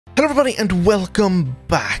Hello everybody and welcome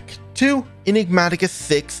back to Enigmatica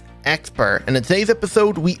 6 Expert, and in today's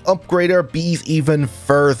episode we upgrade our bees even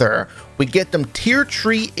further. We get them tier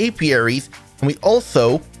 3 apiaries and we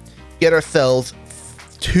also get ourselves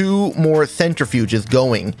 2 more centrifuges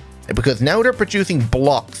going, because now they're producing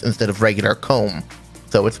blocks instead of regular comb,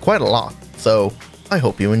 so it's quite a lot. So I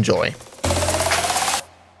hope you enjoy.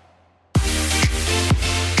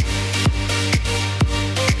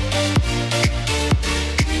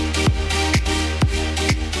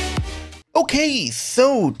 Okay,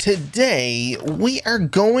 so today we are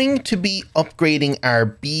going to be upgrading our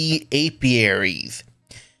bee apiaries.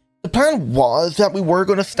 The plan was that we were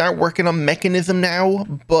going to start working on mechanism now,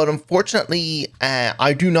 but unfortunately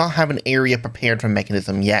I do not have an area prepared for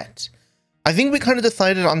mechanism yet. I think we kind of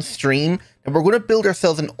decided on stream that we're going to build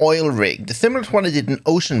ourselves an oil rig, similar to what I did in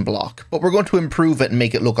Ocean Block, but we're going to improve it and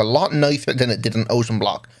make it look a lot nicer than it did in Ocean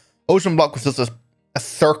Block. Ocean Block was just a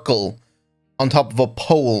circle on top of a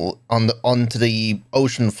pole onto the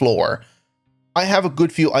ocean floor. I have a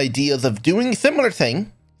good few ideas of doing a similar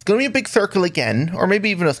thing. It's going to be a big circle again, or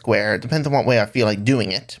maybe even a square. It depends on what way I feel like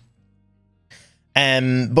doing it.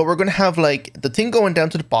 But we're going to have like the thing going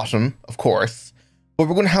down to the bottom, of course, but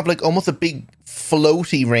we're going to have like almost a big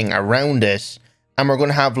floaty ring around it, and we're going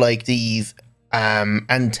to have like these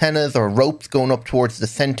antennas or ropes going up towards the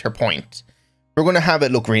center point. We're going to have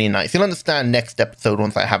it look really nice. You'll understand next episode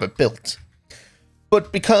once I have it built.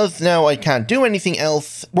 But because now I can't do anything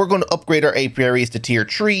else, we're going to upgrade our apiaries to tier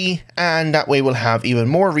 3, and that way we'll have even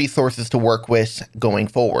more resources to work with going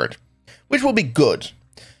forward, which will be good.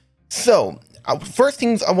 So, first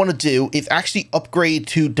things I want to do is actually upgrade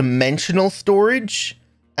to dimensional storage.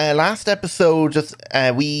 Last episode,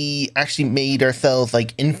 we actually made ourselves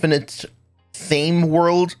like infinite same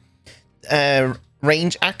world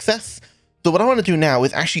range access. So what I want to do now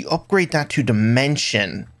is actually upgrade that to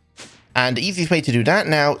dimension. And the easiest way to do that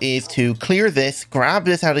now is to clear this, grab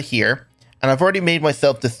this out of here, and I've already made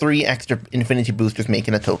myself the 3 extra infinity boosters,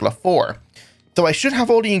 making a total of 4. So I should have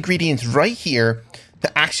all the ingredients right here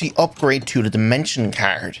to actually upgrade to the dimension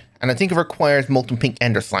card. And I think it requires molten pink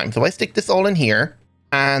ender slime. So I stick this all in here,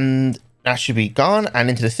 and that should be gone and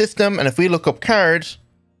into the system. And if we look up card,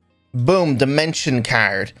 boom, dimension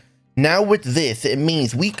card. Now with this, it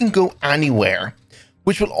means we can go anywhere,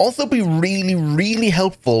 which will also be really, really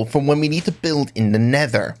helpful for when we need to build in the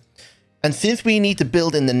nether. And since we need to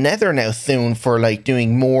build in the nether now soon for like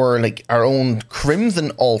doing more like our own crimson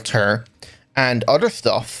altar and other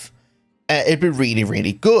stuff, it'd be really,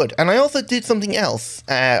 really good. And I also did something else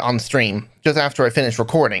on stream just after I finished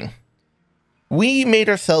recording. We made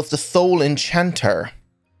ourselves the soul enchanter.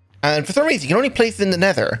 And for some reason, you can only place it in the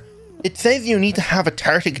nether. It says you need to have a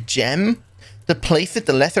tartic gem to place it,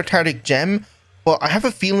 the lesser tartic gem. But I have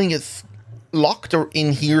a feeling it's locked or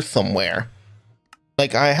in here somewhere.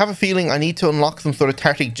 Like, I have a feeling I need to unlock some sort of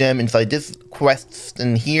tartic gem inside this quest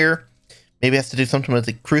in here. Maybe it has to do something with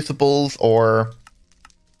the crucibles, or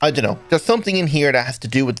I don't know. There's something in here that has to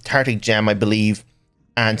do with the tartic gem, I believe.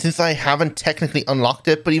 And since I haven't technically unlocked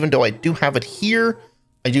it, but even though I do have it here,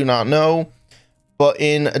 I do not know. But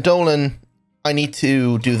in Adolan, I need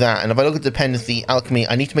to do that. And if I look at dependency alchemy,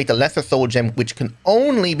 I need to make the lesser soul gem, which can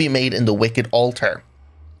only be made in the wicked altar.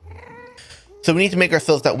 So we need to make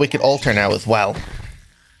ourselves that wicked altar now as well.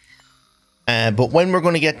 But when we're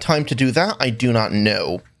going to get time to do that, I do not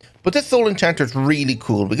know. But this soul enchanter is really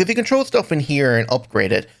cool because you can throw stuff in here and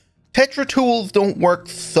upgrade it. Tetra tools don't work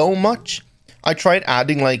so much. I tried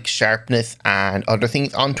adding like sharpness and other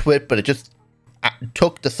things onto it, but it just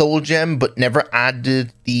took the soul gem but never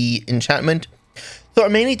added the enchantment. So I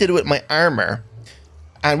mainly did it with my armor,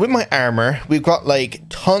 and with my armor we've got like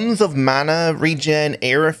tons of mana regen,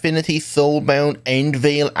 air affinity, soulbound, end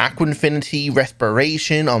veil, aqua infinity,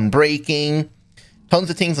 respiration, unbreaking, tons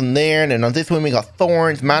of things on there. And then on this one we got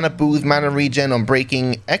thorns, mana boost, mana regen,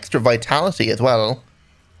 unbreaking, extra vitality as well.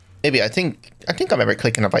 Maybe I think I remember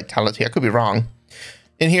clicking on vitality, I could be wrong.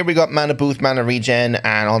 In here we got mana boost, mana regen,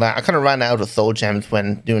 and all that. I kind of ran out of soul gems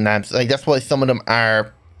when doing that. So, like, that's why some of them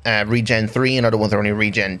are regen 3 and other ones are only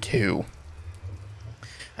regen 2.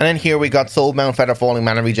 And then here we got soulbound, feather falling,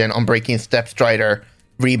 mana regen, unbreaking, step strider,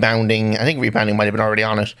 rebounding. I think rebounding might have been already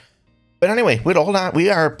on it. But anyway, with all that,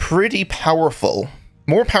 we are pretty powerful.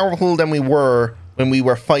 More powerful than we were when we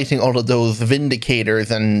were fighting all of those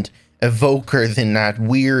vindicators and evokers in that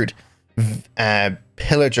weird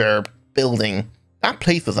pillager building. That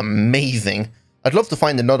place was amazing. I'd love to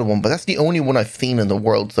find another one, but that's the only one I've seen in the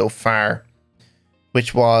world so far,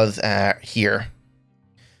 which was here.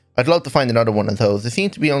 I'd love to find another one of those. There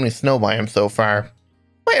seems to be only snow biome so far.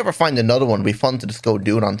 If I ever find another one, it'd be fun to just go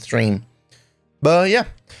do it on stream. But yeah,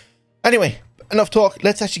 Anyway, enough talk.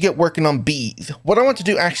 Let's actually get working on bees. What I want to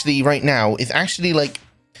do actually right now is actually like,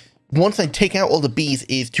 once I take out all the bees,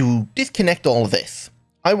 is to disconnect all of this.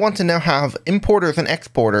 I want to now have importers and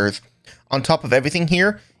exporters on top of everything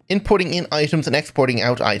here, inputting in items and exporting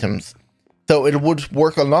out items. So it would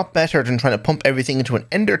work a lot better than trying to pump everything into an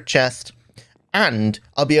ender chest, and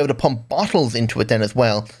I'll be able to pump bottles into it then as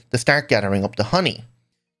well to start gathering up the honey.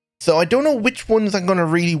 So I don't know which ones I'm going to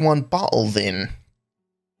really want bottles in.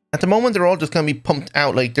 At the moment, they're all just going to be pumped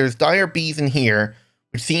out. Like, there's dire bees in here,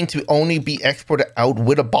 which seem to only be exported out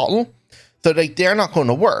with a bottle. So, like, they're not going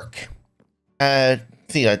to work.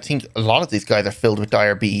 See, I think a lot of these guys are filled with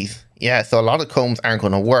dire bees. Yeah, so a lot of combs aren't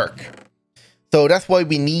going to work. So that's why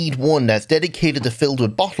we need one that's dedicated to filled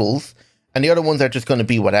with bottles, and the other ones are just going to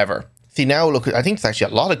be whatever. See, now look, I think it's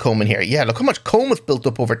actually a lot of comb in here. Yeah, look how much comb was built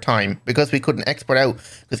up over time because we couldn't export out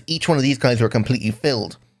because each one of these guys were completely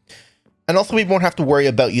filled. And also we won't have to worry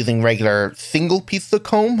about using regular single pieces of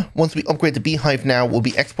comb. Once we upgrade the beehive now, we'll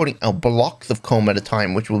be exporting out blocks of comb at a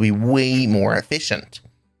time, which will be way more efficient.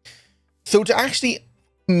 So to actually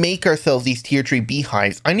make ourselves these tier 3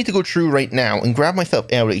 beehives, I need to go through right now and grab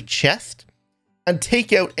myself out a chest and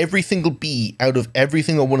take out every single bee out of every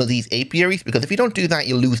single one of these apiaries, because if you don't do that,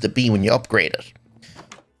 you'll lose the bee when you upgrade it.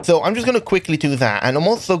 So I'm just going to quickly do that, and I'm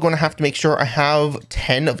also going to have to make sure I have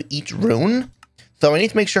 10 of each rune. So I need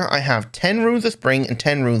to make sure I have 10 runes of spring and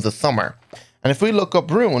 10 runes of summer. And if we look up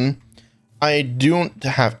rune, I don't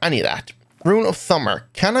have any of that. Rune of summer,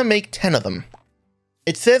 can I make 10 of them?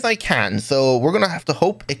 It says I can, so we're going to have to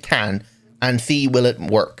hope it can and see will it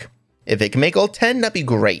work. If it can make all 10, that'd be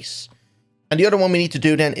great. And the other one we need to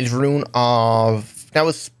do then is rune of... That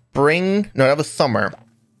was spring? No, that was summer.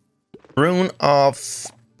 Rune of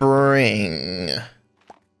spring.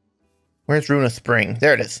 Where's rune of spring?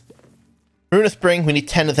 There it is. Rune of spring, we need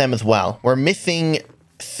 10 of them as well. We're missing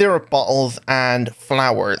syrup bottles and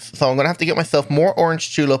flowers. So I'm going to have to get myself more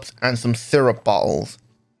orange tulips and some syrup bottles.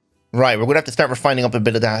 Right, we're going to have to start refining up a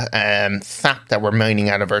bit of that sap that we're mining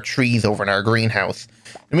out of our trees over in our greenhouse.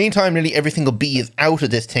 In the meantime, nearly every single bee is out of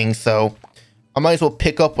this thing, so I might as well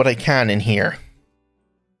pick up what I can in here.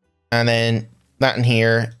 And then that in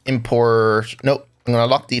here, import. Nope, I'm going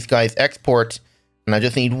to lock these guys, export, and I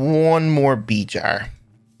just need one more bee jar.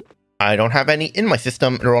 I don't have any in my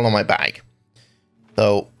system, they're all on my bag.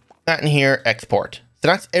 So that in here, export. So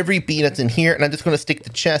that's every bee that's in here, and I'm just going to stick the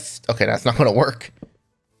chest. Okay, that's not going to work.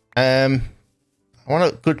 I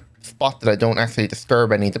want a good spot that I don't actually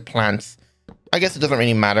disturb any of the plants. I guess it doesn't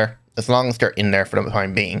really matter, as long as they're in there for the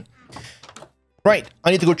time being. Right,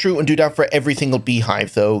 I need to go through and do that for every single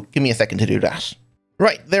beehive, so give me a second to do that.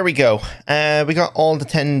 Right, there we go. We got all the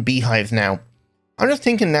 10 beehives now. I'm just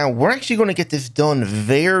thinking now, we're actually going to get this done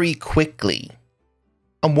very quickly.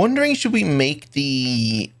 I'm wondering, should we make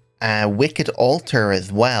the wicked altar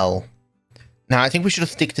as well? Now, I think we should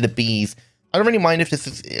just stick to the bees. I don't really mind if this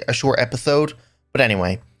is a short episode, but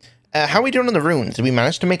anyway. How are we doing on the runes? Did we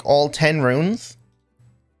manage to make all 10 runes?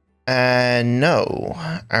 No.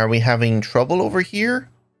 Are we having trouble over here?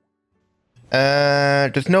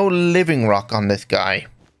 There's no living rock on this guy.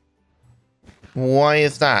 Why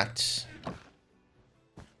is that?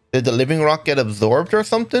 Did the living rock get absorbed or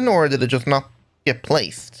something, or did it just not get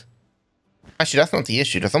placed? Actually, that's not the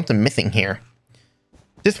issue. There's something missing here.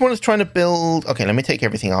 This one is trying to build... Okay, let me take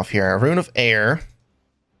everything off here. A rune of air.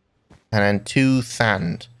 And then 2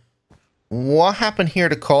 sand. What happened here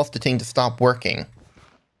to cause the thing to stop working?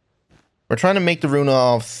 We're trying to make the rune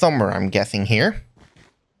of summer, I'm guessing here.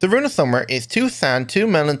 The rune of summer is 2 sand, 2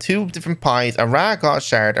 melon, 2 different pies, a rare god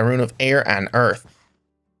shard, a rune of air, and earth.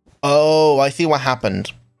 Oh, I see what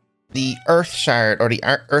happened. The earth shard, or the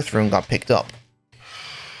earth rune got picked up.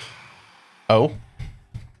 Oh.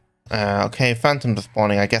 Okay, phantoms are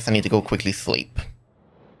spawning. I guess I need to go quickly sleep.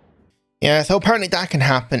 Yeah, so apparently that can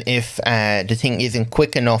happen if the thing isn't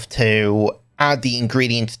quick enough to add the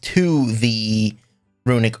ingredients to the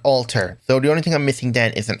runic altar. So the only thing I'm missing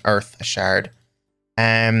then is an earth shard.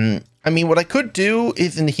 I mean, what I could do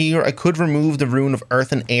is in here, I could remove the rune of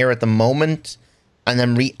earth and air at the moment and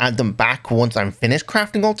then re-add them back once I'm finished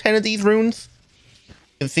crafting all 10 of these runes.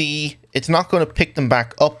 You see, it's not going to pick them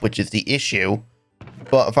back up, which is the issue.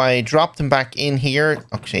 But if I drop them back in here,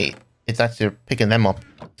 actually, it's actually picking them up.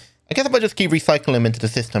 I guess if I just keep recycling them into the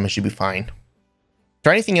system, it should be fine. Is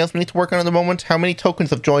there anything else we need to work on at the moment? How many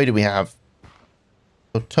tokens of joy do we have?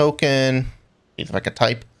 So token, if I could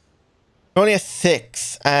type. Only a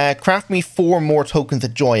 6. Craft me 4 more tokens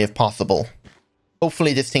of joy if possible.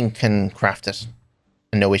 Hopefully this thing can craft it.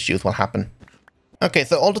 And no issues will happen. Okay,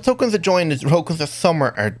 so all the tokens of joy and the tokens of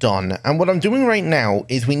summer are done. And what I'm doing right now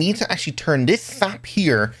is we need to actually turn this sap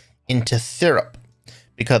here into syrup.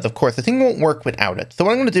 Because, of course, the thing won't work without it. So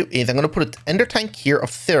what I'm going to do is I'm going to put an ender tank here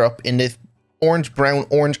of syrup in this orange, brown,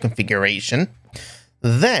 orange configuration.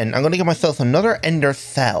 Then I'm going to give myself another ender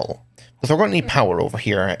cell. Because we're going to need power over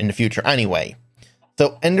here in the future anyway.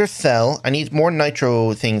 So ender cell, I need more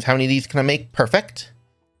nitro things. How many of these can I make? Perfect.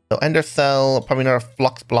 So ender cell, probably another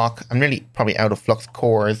flux block. I'm really probably out of flux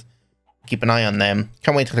cores. Keep an eye on them.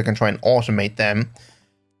 Can't wait till I can try and automate them.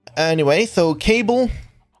 Anyway, so cable.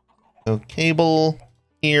 So cable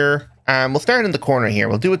here. We'll start in the corner here.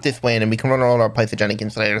 We'll do it this way and then we can run all our pathogenic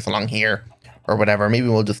insulators along here. Or whatever. Maybe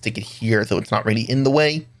we'll just stick it here so it's not really in the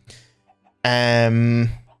way.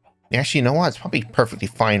 Actually, you know what? It's probably perfectly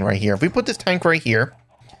fine right here. If we put this tank right here.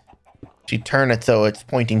 Actually turn it so it's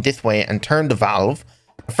pointing this way and turn the valve.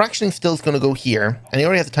 The fractioning still is going to go here. And he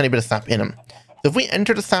already has a tiny bit of sap in him. So if we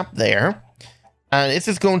enter the sap there. And this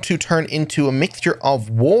is going to turn into a mixture of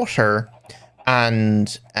water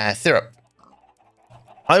and syrup.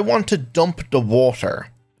 I want to dump the water.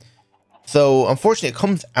 So, unfortunately, it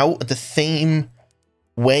comes out the same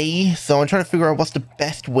way. So, I'm trying to figure out what's the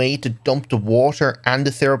best way to dump the water and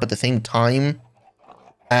the syrup at the same time.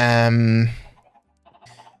 Unless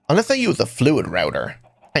I use a fluid router.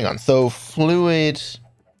 Hang on. So, fluid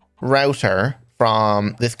router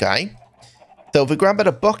from this guy. So, if we grab out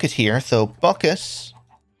a bucket here. So, bucket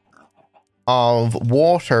of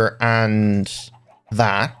water and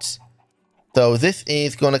that. So, this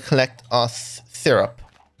is going to collect us syrup.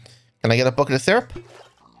 Can I get a bucket of syrup?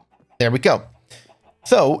 There we go.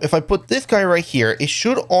 So, if I put this guy right here, it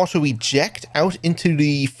should auto-eject out into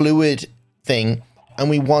the fluid thing. And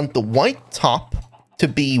we want the white top to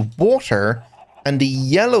be water and the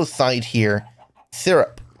yellow side here,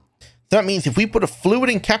 syrup. So that means if we put a fluid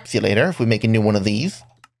encapsulator, if we make a new one of these,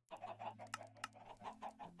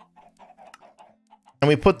 and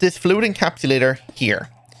we put this fluid encapsulator here,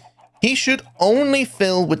 he should only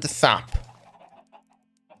fill with the sap.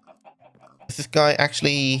 Is this guy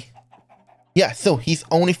actually... Yeah, so he's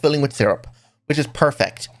only filling with syrup, which is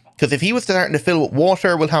perfect. Because if he was starting to fill with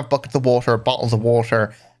water, we'll have buckets of water, bottles of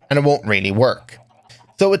water, and it won't really work.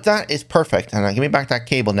 So with that, it's perfect. And give me back that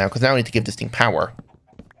cable now, because now I need to give this thing power.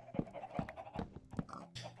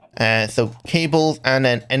 So cables and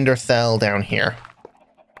an ender cell down here.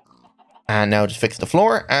 And now just fix the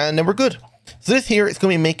floor, and then we're good. So this here is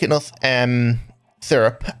going to be making us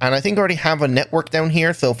syrup, and I think I already have a network down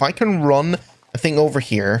here. So if I can run a thing over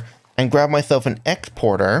here and grab myself an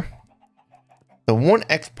exporter, so one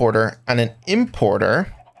exporter and an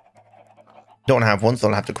importer. Don't have one, so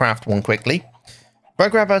I'll have to craft one quickly. If I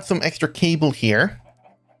grab out some extra cable here,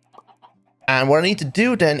 and what I need to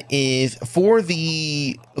do then is for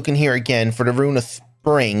the, looking here again, for the Runa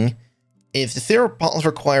Spring, is the syrup bottles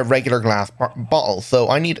require regular glass bottles. So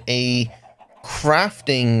I need a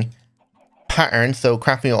crafting pattern. So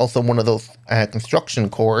crafting also one of those construction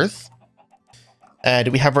cores.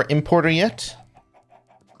 Do we have our importer yet?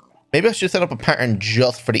 Maybe I should set up a pattern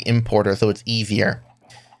just for the importer so it's easier.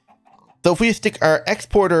 So if we stick our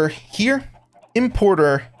exporter here,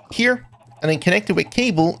 importer here, and then connect it with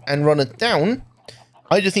cable and run it down,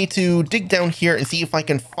 I just need to dig down here and see if I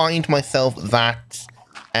can find myself that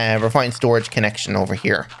refined storage connection over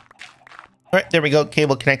here. All right, there we go.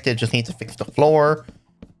 Cable connected. Just need to fix the floor.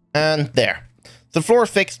 And there. So the floor is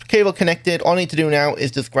fixed. Cable connected. All I need to do now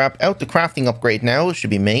is just grab out the crafting upgrade now. It should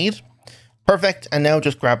be made. Perfect. And now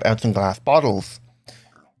just grab out some glass bottles.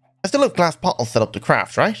 I still have glass bottles set up to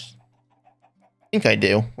craft, right? I think I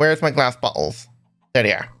do. Where's my glass bottles? There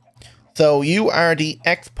they are. So you are the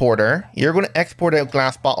exporter. You're going to export out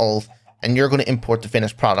glass bottles. And you're going to import the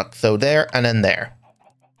finished product. So there and then there.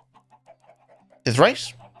 Is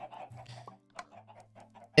right?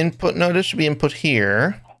 Input, no, this should be input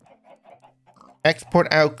here.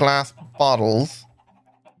 Export out glass bottles.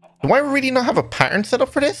 Do I really not have a pattern set up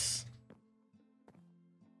for this?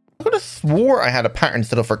 I could have swore I had a pattern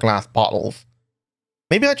set up for glass bottles.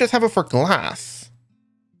 Maybe I just have it for glass.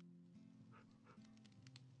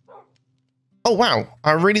 Oh wow,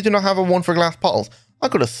 I really do not have a one for glass bottles. I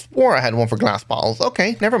could have swore I had one for glass bottles.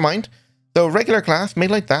 Okay, never mind. So regular glass made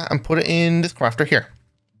like that and put it in this crafter here.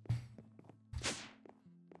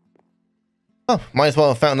 Oh, might as well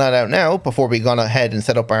have found that out now before we gone ahead and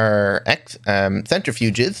set up our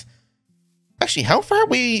centrifuges. Actually, how far are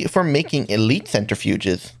we from making elite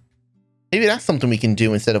centrifuges? Maybe that's something we can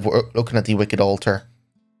do instead of looking at the Wicked Altar.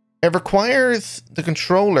 It requires the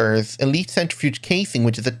controller's elite centrifuge casing,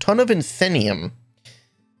 which is a ton of insenium.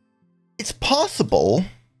 It's possible.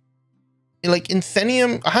 Like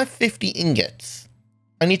insenium, I have 50 ingots.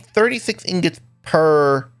 I need 36 ingots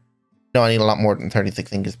per... No, I need a lot more than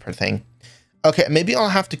 36 ingots per thing. Okay, maybe I'll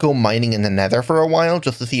have to go mining in the nether for a while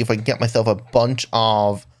just to see if I can get myself a bunch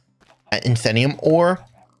of Insenium ore,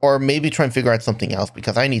 or maybe try and figure out something else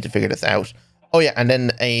because I need to figure this out. Oh yeah, and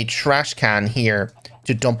then a trash can here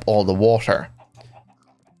to dump all the water.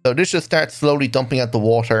 So this should start slowly dumping out the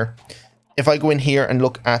water. If I go in here and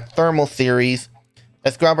look at thermal series,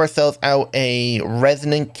 let's grab ourselves out a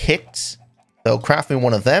resonant kit. So craft me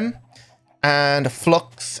one of them. And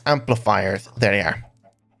flux amplifiers. There they are.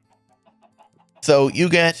 So you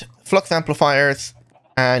get flux amplifiers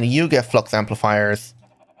and you get flux amplifiers.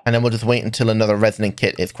 And then we'll just wait until another resonant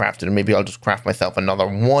kit is crafted. And maybe I'll just craft myself another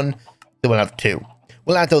one. So we'll have 2.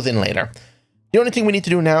 We'll add those in later. The only thing we need to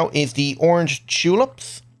do now is the orange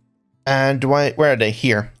tulips. And where are they?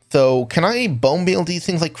 Here. So can I bone meal these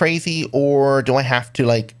things like crazy? Or do I have to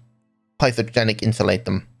like painstakingly insulate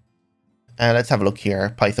them? Let's have a look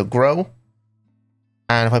here. Pytho grow.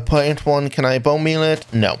 And if I plant one, can I bone meal it?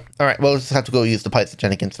 No. Alright, well, we'll just have to go use the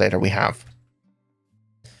painstakingly insulator we have.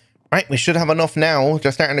 Right, we should have enough now.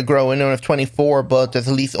 They're starting to grow. I know I have 24, but there's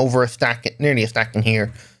at least over a stack, nearly a stack in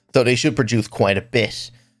here. So they should produce quite a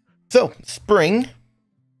bit. So, spring.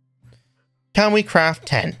 Can we craft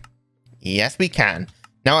 10? Yes, we can.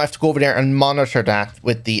 Now I have to go over there and monitor that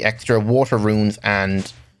with the extra water runes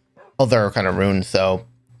and other kind of runes. So,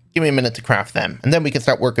 give me a minute to craft them. And then we can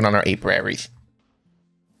start working on our Apiaries.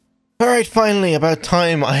 Alright, finally, about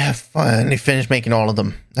time I have finally finished making all of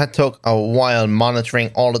them. That took a while monitoring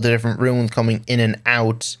all of the different runes coming in and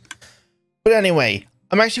out. But anyway,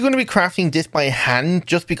 I'm actually going to be crafting this by hand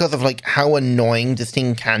just because of like how annoying this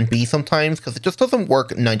thing can be sometimes, because it just doesn't work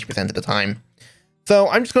 90% of the time. So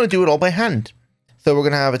I'm just going to do it all by hand. So we're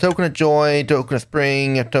going to have a token of joy, token of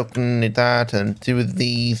spring, a token of that, and 2 of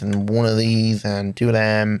these, and 1 of these, and 2 of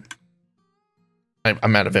them.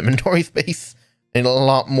 I'm out of inventory space. Need a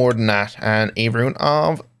lot more than that, and a rune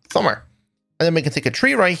of summer. And then we can take a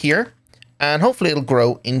tree right here, and hopefully it'll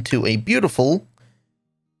grow into a beautiful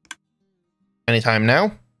anytime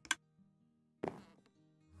now.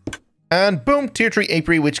 And boom, tier 3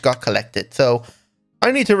 apiary which got collected. So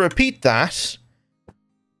I need to repeat that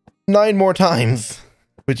 9 more times,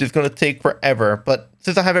 which is going to take forever. But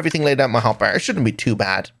since I have everything laid out in my hotbar, it shouldn't be too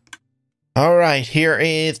bad. Alright, here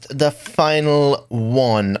is the final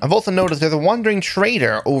one. I've also noticed there's a wandering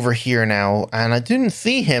trader over here now, and I didn't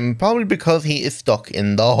see him, probably because he is stuck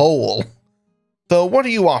in the hole. So what are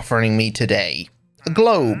you offering me today? A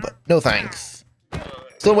globe. No thanks.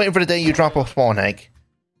 Still waiting for the day you drop a spawn egg.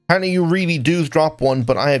 Apparently you really do drop one,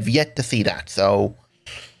 but I have yet to see that, so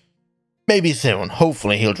maybe soon.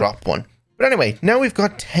 Hopefully he'll drop one. But anyway, now we've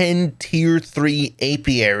got 10 tier 3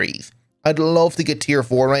 apiaries. I'd love to get tier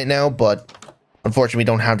 4 right now, but unfortunately we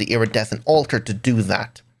don't have the iridescent altar to do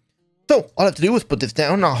that. So all I have to do is put this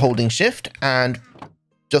down, not holding shift, and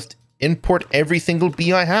just import every single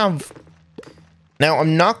bee I have. Now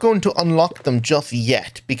I'm not going to unlock them just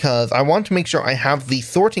yet, because I want to make sure I have the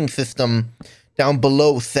sorting system down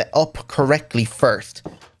below set up correctly first.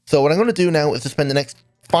 So what I'm going to do now is to spend the next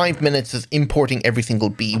 5 minutes just importing every single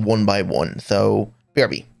bee one by one. So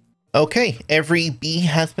BRB. Okay, every bee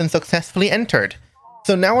has been successfully entered.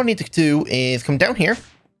 So now all I need to do is come down here.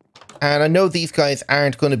 And I know these guys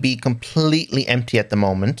aren't going to be completely empty at the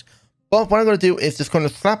moment. But what I'm going to do is just going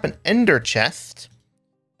to slap an ender chest.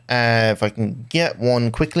 If I can get one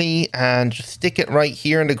quickly. And just stick it right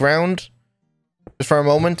here in the ground. Just for a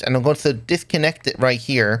moment. And I'm going to disconnect it right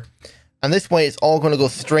here. And this way it's all going to go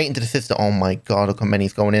straight into the system. Oh my god, look how many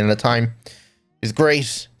is going in at a time. It's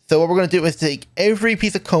great. So what we're going to do is take every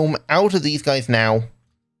piece of comb out of these guys now.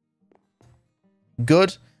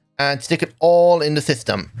 Good. And stick it all in the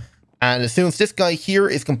system. And as soon as this guy here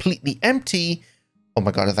is completely empty... Oh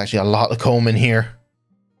my god, there's actually a lot of comb in here.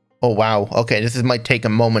 Oh wow. Okay, this might take a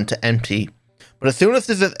moment to empty. But as soon as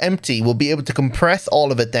this is empty, we'll be able to compress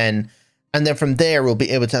all of it then. And then from there, we'll be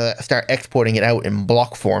able to start exporting it out in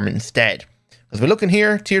block form instead. As we're looking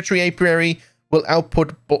here, tier 3 apiary will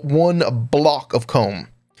output but 1 block of comb,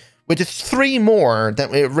 which is 3 more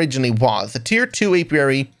than it originally was. The tier 2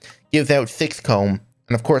 apiary gives out 6 comb,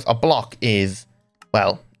 and of course a block is,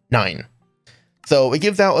 well, 9. So it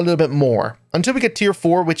gives out a little bit more until we get tier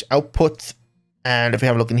 4, which outputs, and if we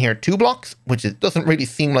have a look in here, 2 blocks, which it doesn't really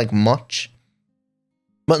seem like much,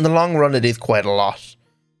 but in the long run it is quite a lot.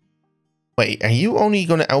 Wait, are you only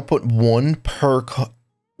going to output 1 per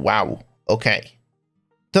Wow, okay.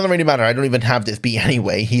 Doesn't really matter, I don't even have this bee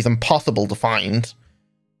anyway. He's impossible to find.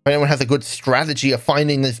 If anyone has a good strategy of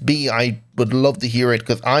finding this bee, I would love to hear it,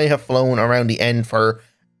 because I have flown around the end for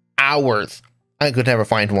hours. I could never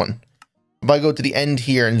find one. If I go to the end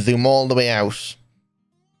here and zoom all the way out,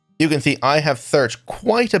 You can see I have searched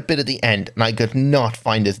quite a bit at the end, and I could not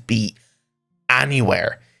find this bee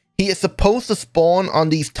anywhere. He is supposed to spawn on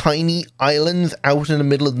these tiny islands out in the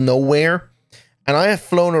middle of nowhere, and I have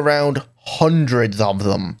flown around hundreds of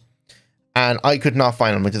them, and I could not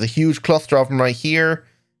find them. Like, there's a huge cluster of them right here.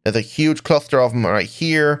 There's a huge cluster of them right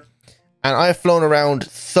here, and I have flown around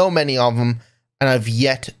so many of them, and I've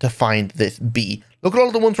yet to find this bee. Look at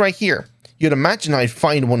all the ones right here. You'd imagine I'd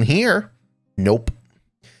find one here. Nope.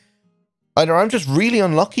 Either I'm just really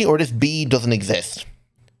unlucky or this bee doesn't exist.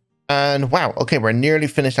 And wow, okay, we're nearly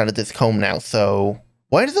finished out of this comb now. So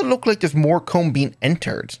why does it look like there's more comb being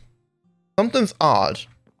entered? Something's odd.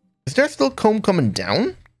 Is there still comb coming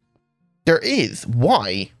down? There is.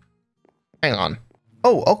 Why? Hang on.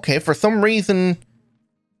 Oh, okay, for some reason...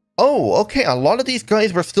 Oh, okay, a lot of these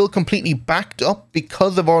guys were still completely backed up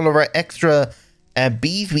because of all of our extra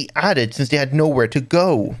bees we added since they had nowhere to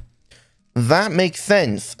go. That makes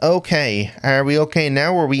sense. Okay, are we okay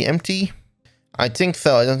now? Are we empty? I think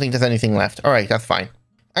so. I don't think there's anything left. All right, that's fine.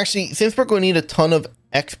 Actually, since we're going to need a ton of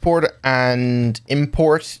export and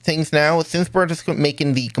import things now, since we're just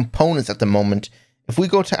making the components at the moment, if we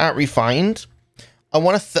go to @refined, I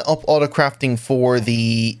want to set up auto crafting for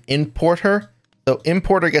the importer. So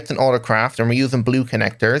importer gets an auto craft, and we're using blue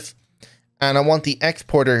connectors. And I want the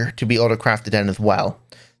exporter to be auto crafted then as well.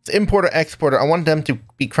 So importer, exporter, I want them to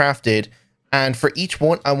be crafted. And for each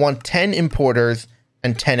one, I want 10 importers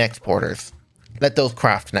and 10 exporters. Let those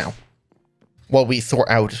craft now, while we sort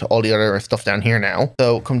out all the other stuff down here now.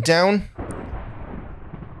 So come down.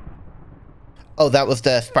 Oh, that was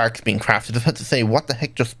the sparks being crafted. I was about to say, what the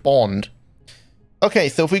heck just spawned? Okay,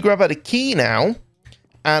 so if we grab out a key now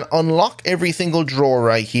and unlock every single drawer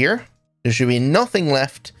right here, there should be nothing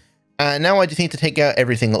left. And now I just need to take out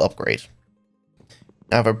every single upgrade.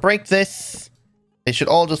 Now if I break this, they should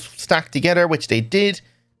all just stack together, which they did.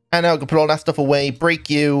 And now I can put all that stuff away,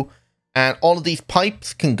 break you, and all of these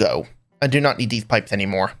pipes can go. I do not need these pipes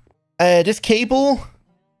anymore. This cable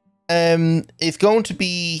is going to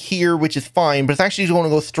be here, which is fine, but it's actually going to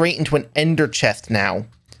go straight into an ender chest now.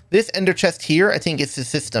 This ender chest here, I think it's the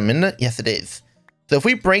system, isn't it? Yes, it is. So if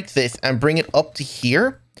we break this and bring it up to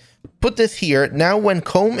here, put this here, now when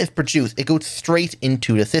comb is produced, it goes straight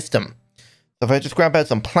into the system. So if I just grab out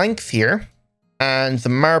some planks here, and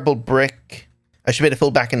some marble brick. I should be able to fill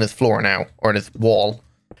back in this floor now, or this wall.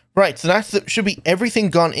 Right, so that should be everything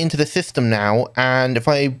gone into the system now. And if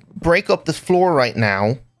I break up this floor right now,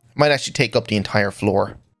 I might actually take up the entire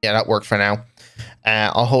floor. Yeah, that works for now.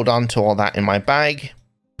 I'll hold on to all that in my bag.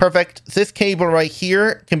 Perfect. This cable right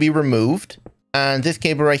here can be removed. And this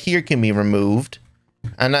cable right here can be removed.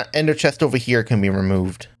 And that ender chest over here can be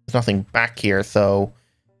removed. There's nothing back here, so...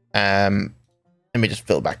 let me just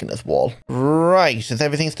fill back in this wall. Right, does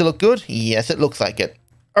everything still look good? Yes, it looks like it.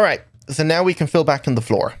 All right, so now we can fill back in the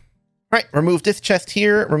floor. Right, remove this chest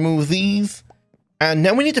here, remove these. And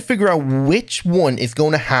now we need to figure out which one is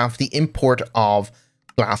going to have the import of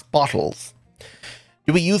glass bottles.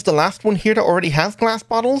 Do we use the last one here that already has glass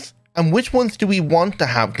bottles? And which ones do we want to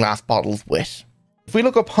have glass bottles with? If we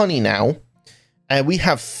look up honey now, we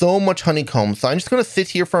have so much honeycomb. So I'm just going to sit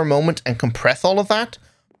here for a moment and compress all of that.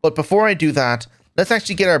 But before I do that, let's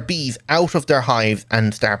actually get our bees out of their hives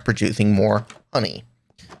and start producing more honey.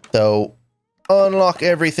 So, unlock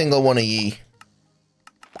every single one of ye.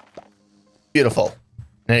 Beautiful.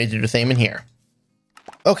 And I do the same in here.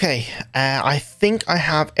 Okay, I think I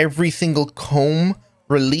have every single comb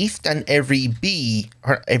released and every bee,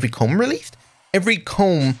 or every comb released? Every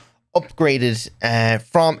comb upgraded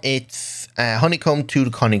from its honeycomb to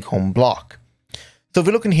the honeycomb block. So if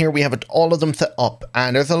we look in here, we have all of them set up,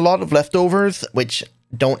 and there's a lot of leftovers, which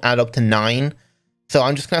don't add up to 9. So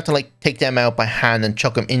I'm just going to have to take them out by hand and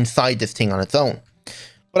chuck them inside this thing on its own.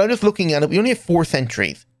 But I'm just looking at it. We only have 4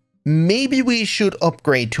 sentries. Maybe we should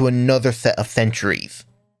upgrade to another set of sentries.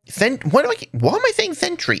 What am I saying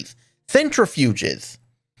sentries? Centrifuges.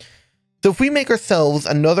 So if we make ourselves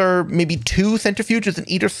another, maybe 2 centrifuges on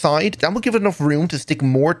either side, that will give it enough room to stick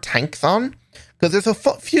more tanks on. Because there's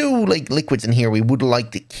a few liquids in here we would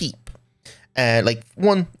like to keep. Like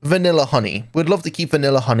one, vanilla honey. We'd love to keep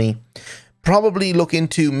vanilla honey. Probably look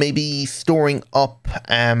into maybe storing up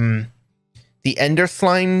the ender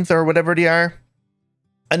slimes or whatever they are.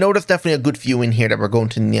 I know there's definitely a good few in here that we're going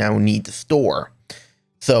to now need to store.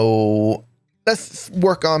 So let's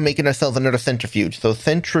work on making ourselves another centrifuge. So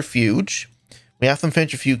centrifuge. We have some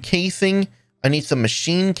centrifuge casing. I need some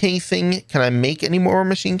machine casing. Can I make any more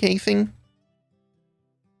machine casing?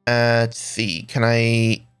 Let's see. Can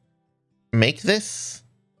I make this?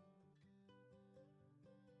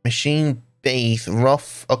 Machine base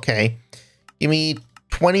rough. Okay. Give me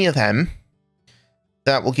 20 of them.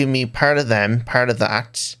 That will give me part of them, part of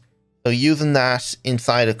that. So using that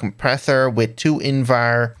inside a compressor with 2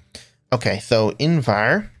 invar. Okay, so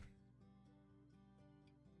invar.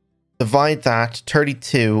 Divide that,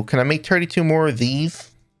 32. Can I make 32 more of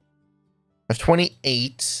these? That's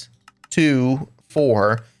 28, 2,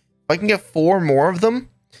 4. If I can get 4 more of them,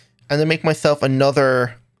 and then make myself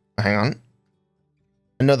another, hang on,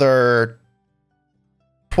 another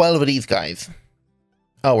 12 of these guys.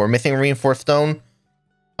 Oh, we're missing reinforced stone?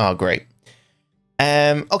 Oh, great.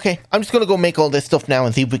 Okay, I'm just going to go make all this stuff now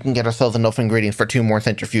and see if we can get ourselves enough ingredients for 2 more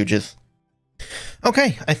centrifuges.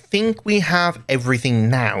 Okay, I think we have everything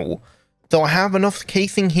now. So I have enough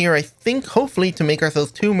casing here, I think, hopefully, to make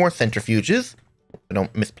ourselves 2 more centrifuges. I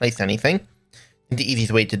don't misplace anything. I think the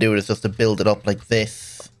easiest way to do it is just to build it up like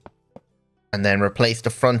this. And then replace the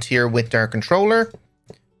front here with our controller.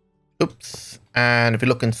 Oops. And if we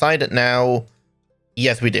look inside it now,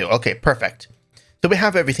 yes, we do. Okay, perfect. So we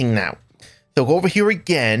have everything now. So go over here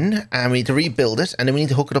again, and we need to rebuild it, and then we need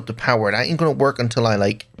to hook it up to power. That ain't going to work until I,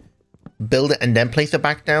 like, build it and then place it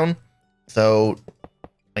back down. So,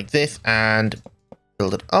 like this, and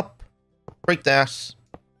build it up, break that,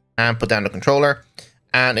 and put down the controller,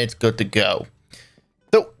 and it's good to go.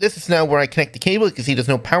 So, this is now where I connect the cable. You can see there's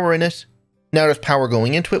no power in it. Now there's power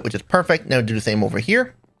going into it, which is perfect. Now do the same over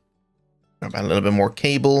here. Grab a little bit more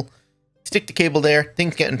cable. Stick the cable there.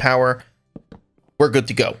 Things getting power. We're good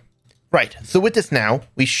to go. Right, so with this now,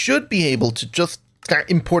 we should be able to just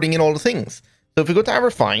start importing in all the things. So if we go to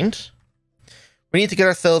our find, we need to get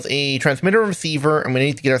ourselves a transmitter and receiver, and we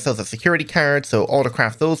need to get ourselves a security card. So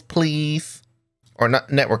autocraft those, please. Or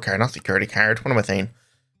not network card, not security card. What am I saying?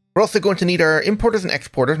 We're also going to need our importers and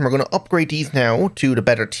exporters, and we're going to upgrade these now to the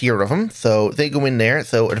better tier of them. So they go in there,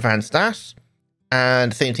 so advanced that.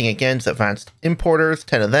 And same thing again, so advanced importers,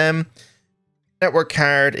 10 of them. Network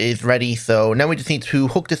card is ready, so now we just need to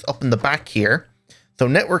hook this up in the back here. So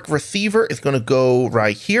network receiver is going to go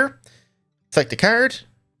right here. Select the card.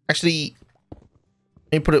 Actually,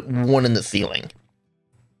 let me put it 1 in the ceiling.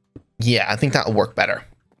 Yeah, I think that'll work better.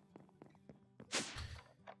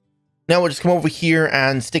 Now we'll just come over here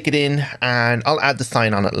and stick it in, and I'll add the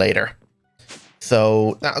sign on it later.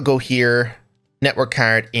 So that'll go here, network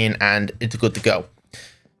card in, and it's good to go.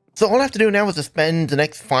 So all I have to do now is to spend the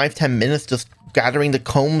next 5-10 minutes just gathering the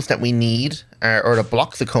combs that we need, or the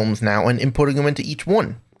blocks of combs now, and inputting them into each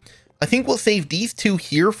one. I think we'll save these 2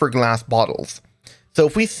 here for glass bottles. So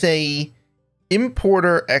if we say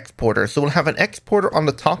importer, exporter, so we'll have an exporter on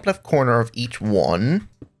the top left corner of each one,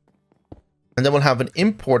 and then we'll have an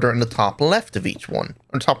importer in the top left of each one,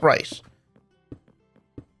 or top right. I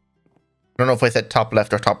don't know if I said top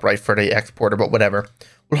left or top right for the exporter, but whatever.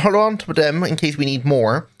 We'll hold on to them in case we need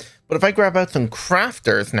more. But if I grab out some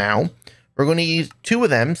crafters now, we're going to use 2 of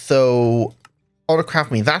them, so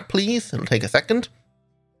autocraft me that, please. It'll take a second.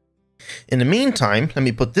 In the meantime, let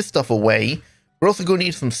me put this stuff away. We're also going to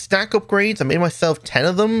need some stack upgrades. I made myself 10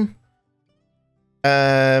 of them.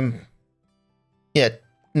 Yeah,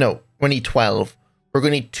 no, we need 12. We're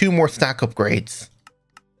going to need 2 more stack upgrades.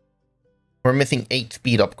 We're missing 8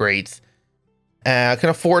 speed upgrades. I can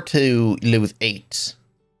afford to lose 8.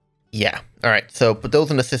 Yeah, alright, so put those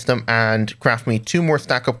in the system and craft me 2 more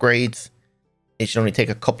stack upgrades. It should only take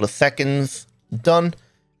a couple of seconds. Done.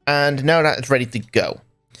 And now that it's ready to go.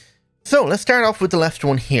 So let's start off with the left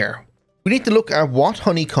one here. We need to look at what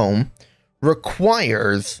honeycomb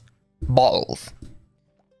requires bottles.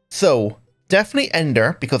 So definitely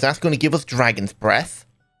Ender, because that's going to give us Dragon's Breath.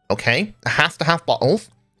 Okay, it has to have bottles.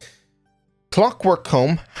 Clockwork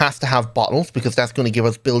Comb has to have bottles, because that's going to give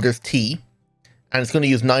us Builder's Tea. And it's going to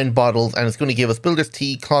use 9 bottles, and it's going to give us Builder's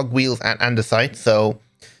Tea, Clog Wheels, and Andesite. So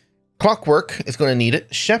Clockwork is going to need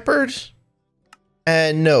it. Shepherd?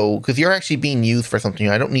 No, because you're actually being used for something.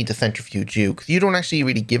 I don't need to centrifuge you, because you don't actually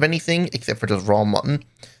really give anything, except for just raw mutton.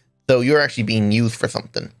 So you're actually being used for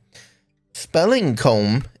something. Spelling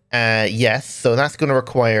Comb, yes, so that's going to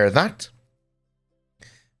require that.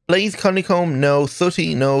 Blaze Honeycomb, no.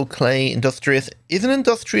 Sooty, no. Clay, Industrious. Isn't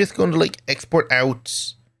Industrious going to, like, export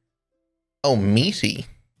out... Oh, Meaty.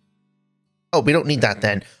 Oh, we don't need that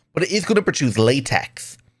then. But it is going to produce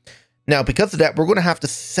latex. Now, because of that, we're going to have to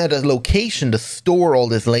set a location to store all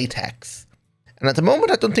this latex. And at the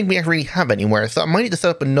moment, I don't think we really have anywhere. So I might need to set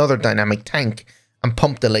up another dynamic tank and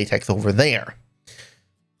pump the latex over there.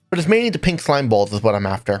 But it's mainly the pink slime balls is what I'm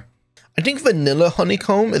after. I think Vanilla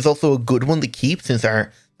Honeycomb is also a good one to keep, since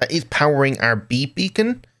that is powering our bee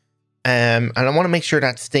beacon. And I want to make sure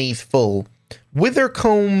that stays full. Wither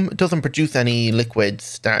Comb doesn't produce any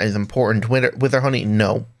liquids that is important. Wither Honey,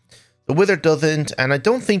 no. So The Wither doesn't, and I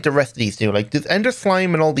don't think the rest of these do. Like, does Ender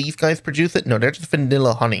Slime and all these guys produce it? No, they're just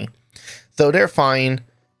vanilla honey. So they're fine.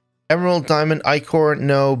 Emerald, Diamond, Ichor,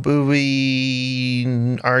 no. Buoy,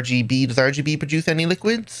 RGB. Does RGB produce any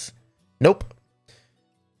liquids? Nope.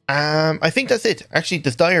 I think that's it. Actually,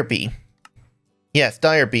 does Dire B? Yes,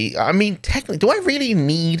 Dire B. I mean, technically, do I really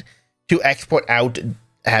need to export out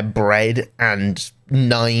bread and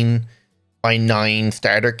 9x9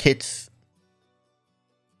 starter kits?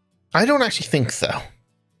 I don't actually think so.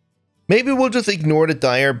 Maybe we'll just ignore the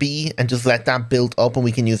Dire B and just let that build up and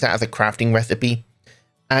we can use that as a crafting recipe.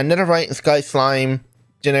 And Netherite and Sky Slime,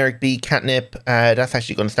 generic B, catnip, that's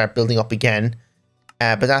actually going to start building up again.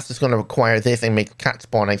 But that's just going to require this and make cat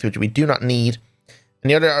spawn eggs, which we do not need. And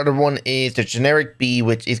the other one is the generic B,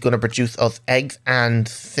 which is going to produce us eggs and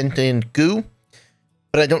sentient goo.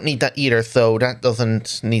 But I don't need that either, so that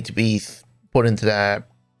doesn't need to be put into the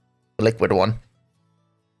liquid one.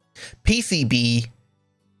 PCB,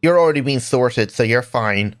 you're already being sorted, so you're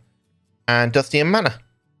fine. And Dusty and Mana.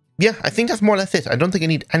 Yeah, I think that's more or less it. I don't think I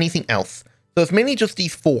need anything else. So it's mainly just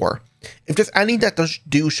these 4. If there's any that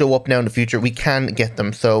do show up now in the future, we can get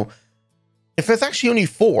them. So if there's actually only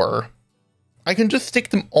 4, I can just stick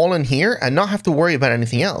them all in here and not have to worry about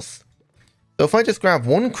anything else. So if I just grab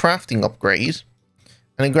one crafting upgrade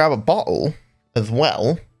and then grab a bottle as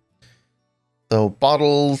well. So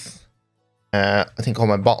bottles, I think all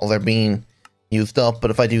my bottles are being used up.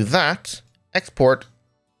 But if I do that, export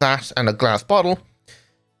that and a glass bottle,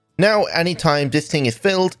 now anytime this thing is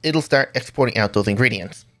filled, it'll start exporting out those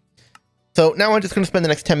ingredients. So now I'm just going to spend the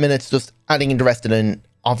next 10 minutes just adding in the rest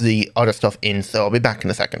of the other stuff in. So I'll be back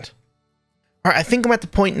in a second. Alright, I think I'm at the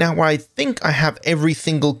point now where I think I have every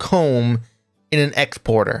single comb in an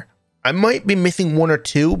exporter. I might be missing 1 or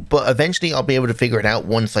 2, but eventually I'll be able to figure it out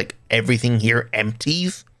once like everything here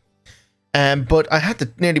empties. But I had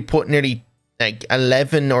to put nearly like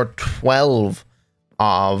 11 or 12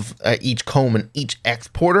 of each comb in each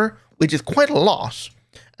exporter, which is quite a lot.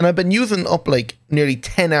 And I've been using up like nearly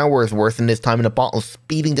 10 hours worth in this time in a bottle,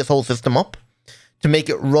 speeding this whole system up to make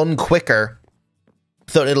it run quicker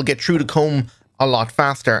so it'll get through the comb a lot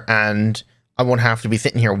faster and I won't have to be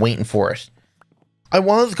sitting here waiting for it. I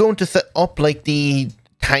was going to set up like the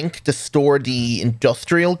tank to store the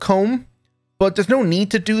industrial comb, but there's no need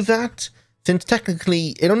to do that since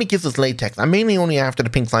technically it only gives us latex. I'm mainly only after the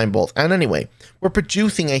pink slime balls. And anyway, we're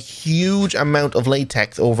producing a huge amount of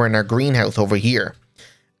latex over in our greenhouse over here.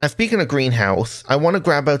 And speaking of greenhouse, I want to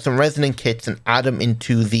grab out some resonant kits and add them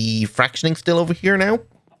into the fractioning still over here now.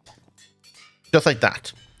 Just like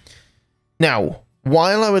that. Now,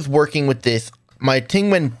 while I was working with this, my thing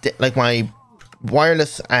went, like my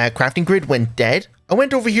wireless crafting grid went dead. I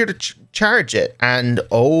went over here to charge it and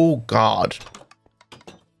oh god.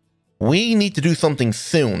 We need to do something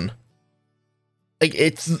soon. Like,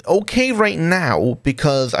 it's okay right now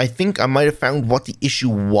because I think I might have found what the issue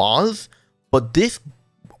was, but this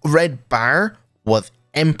red bar was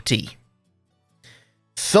empty.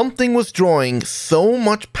 Something was drawing so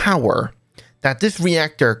much power that this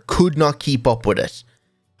reactor could not keep up with it.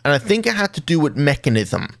 And I think it had to do with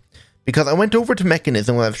mechanism. Because I went over to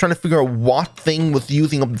mechanism when I was trying to figure out what thing was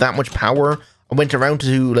using up that much power. I went around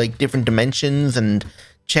to like different dimensions and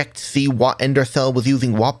checked to see what ender cell was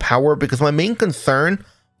using what power. Because my main concern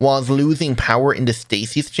was losing power in the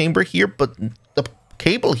stasis chamber here. But the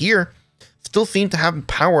cable here still seemed to have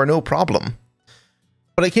power, no problem.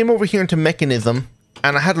 But I came over here into mechanism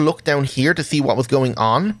and I had a look down here to see what was going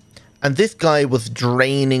on. And this guy was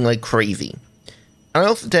draining like crazy. And I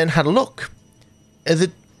also then had a look.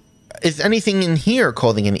 Is anything in here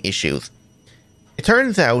causing any issues? It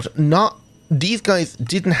turns out these guys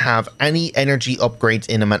didn't have any energy upgrades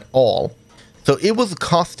in them at all. So it was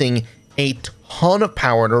costing a ton of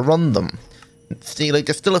power to run them. See, like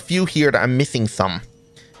there's still a few here that I'm missing some.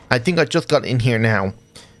 I think I just got in here now.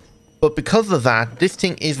 But because of that, this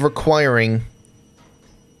thing is requiring...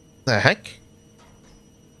 The heck?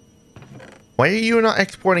 Why are you not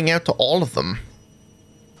exporting out to all of them?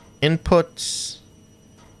 Inputs...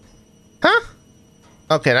 Huh?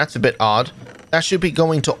 Okay, that's a bit odd. That should be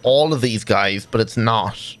going to all of these guys, but it's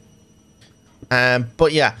not.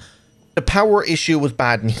 But yeah, the power issue was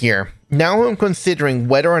bad in here. Now I'm considering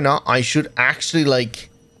whether or not I should actually,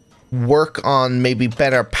 like, work on maybe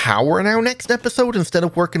better power in our next episode instead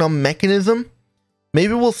of working on mechanism.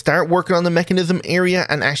 Maybe we'll start working on the mechanism area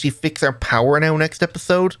and actually fix our power in our next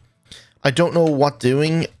episode. I don't know what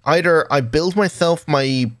doing. Either I build myself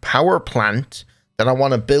my power plant that I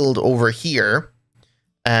want to build over here.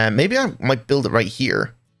 Maybe I might build it right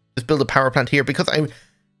here. Just build a power plant here because I'm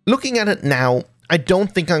looking at it now. I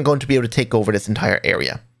don't think I'm going to be able to take over this entire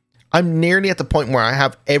area. I'm nearly at the point where I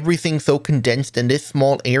have everything so condensed in this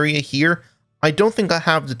small area here. I don't think I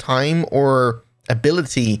have the time or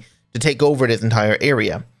ability to take over this entire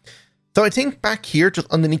area. So I think back here,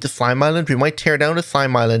 just underneath the slime island, we might tear down the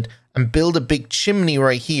slime island and build a big chimney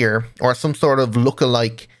right here, or some sort of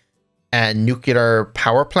look-alike nuclear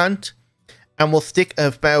power plant. And we'll stick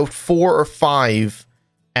about 4 or 5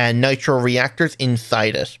 nitro reactors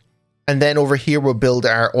inside it. And then over here, we'll build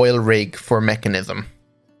our oil rig for mechanism.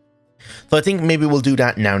 So I think maybe we'll do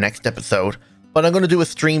that now next episode. But I'm going to do a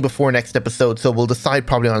stream before next episode, so we'll decide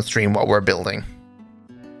probably on stream what we're building.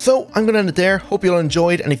 So I'm going to end it there. Hope you all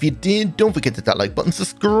enjoyed. And if you did, don't forget to hit that like button,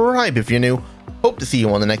 subscribe if you're new. Hope to see you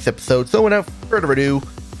on the next episode. So without further ado,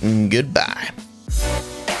 goodbye.